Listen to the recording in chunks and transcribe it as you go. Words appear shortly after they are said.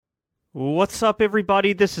What's up,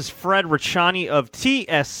 everybody? This is Fred Ricciani of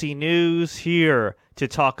TSC News here to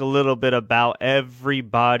talk a little bit about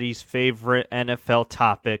everybody's favorite NFL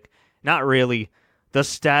topic. Not really. The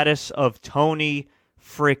status of Tony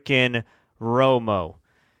frickin' Romo.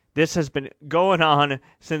 This has been going on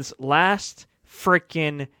since last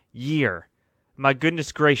frickin' year. My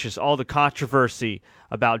goodness gracious, all the controversy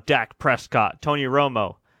about Dak Prescott, Tony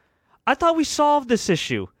Romo. I thought we solved this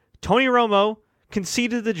issue. Tony Romo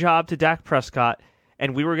conceded the job to Dak Prescott,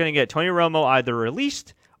 and we were going to get Tony Romo either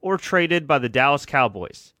released or traded by the Dallas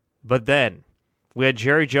Cowboys. But then, we had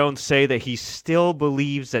Jerry Jones say that he still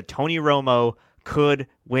believes that Tony Romo could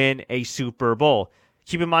win a Super Bowl.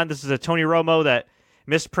 Keep in mind, this is a Tony Romo that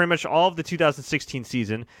missed pretty much all of the 2016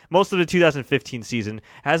 season, most of the 2015 season,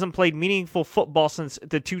 hasn't played meaningful football since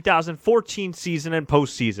the 2014 season and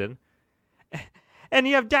postseason. And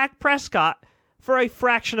you have Dak Prescott for a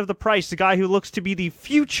fraction of the price, the guy who looks to be the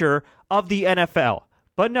future of the NFL.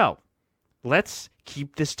 But no, let's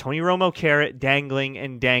keep this Tony Romo carrot dangling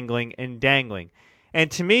and dangling and dangling. And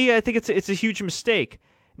to me, I think it's a huge mistake.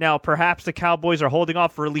 Now, perhaps the Cowboys are holding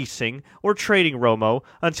off releasing or trading Romo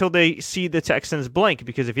until they see the Texans blink,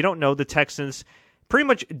 because if you don't know, the Texans pretty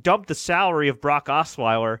much dumped the salary of Brock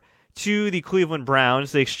Osweiler to the Cleveland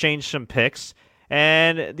Browns. They exchanged some picks,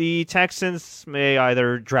 and the Texans may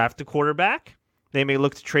either draft a quarterback, they may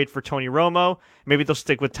look to trade for Tony Romo. Maybe they'll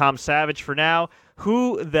stick with Tom Savage for now.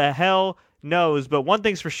 Who the hell knows? But one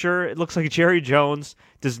thing's for sure, it looks like Jerry Jones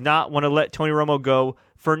does not want to let Tony Romo go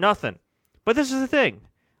for nothing. But this is the thing.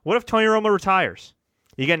 What if Tony Romo retires?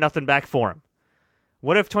 You get nothing back for him.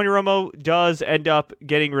 What if Tony Romo does end up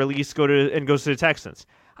getting released and goes to the Texans?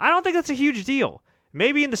 I don't think that's a huge deal.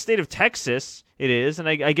 Maybe in the state of Texas it is, and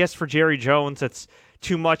I guess for Jerry Jones that's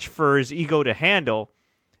too much for his ego to handle.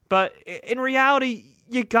 But in reality,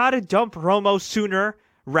 you got to dump Romo sooner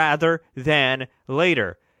rather than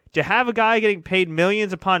later. To have a guy getting paid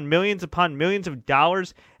millions upon millions upon millions of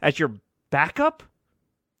dollars as your backup?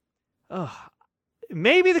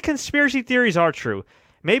 Maybe the conspiracy theories are true.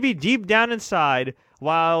 Maybe deep down inside,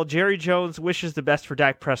 while Jerry Jones wishes the best for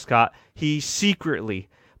Dak Prescott, he secretly,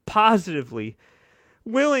 positively,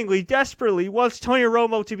 willingly, desperately wants Tony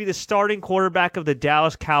Romo to be the starting quarterback of the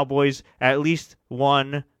Dallas Cowboys at least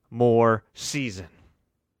one more season.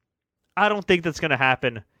 I don't think that's going to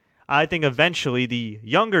happen. I think eventually the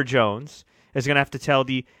younger Jones is going to have to tell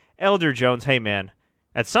the elder Jones, hey man,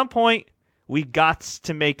 at some point we got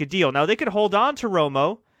to make a deal. Now they could hold on to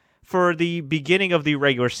Romo for the beginning of the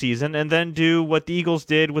regular season and then do what the Eagles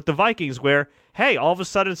did with the Vikings, where, hey, all of a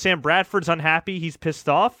sudden Sam Bradford's unhappy, he's pissed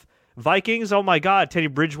off. Vikings, oh my God, Teddy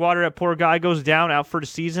Bridgewater, that poor guy, goes down, out for the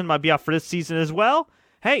season, might be out for this season as well.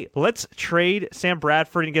 Hey, let's trade Sam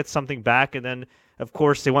Bradford and get something back. And then, of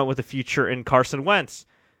course, they went with the future in Carson Wentz.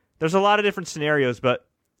 There's a lot of different scenarios, but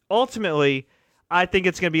ultimately, I think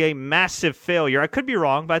it's going to be a massive failure. I could be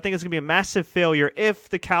wrong, but I think it's going to be a massive failure if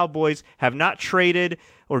the Cowboys have not traded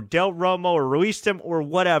or dealt Romo or released him or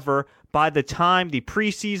whatever by the time the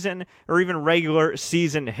preseason or even regular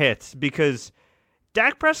season hits. Because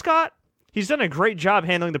Dak Prescott, he's done a great job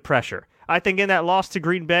handling the pressure. I think in that loss to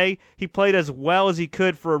Green Bay, he played as well as he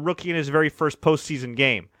could for a rookie in his very first postseason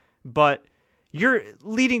game. But you're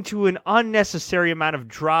leading to an unnecessary amount of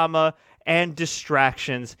drama and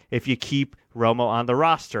distractions if you keep Romo on the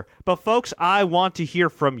roster. But folks, I want to hear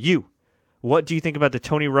from you. What do you think about the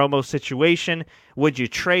Tony Romo situation? Would you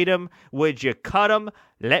trade him? Would you cut him?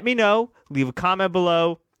 Let me know. Leave a comment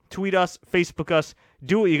below. Tweet us, Facebook us.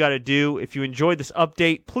 Do what you got to do. If you enjoyed this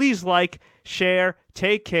update, please like, share,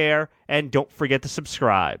 take care, and don't forget to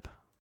subscribe.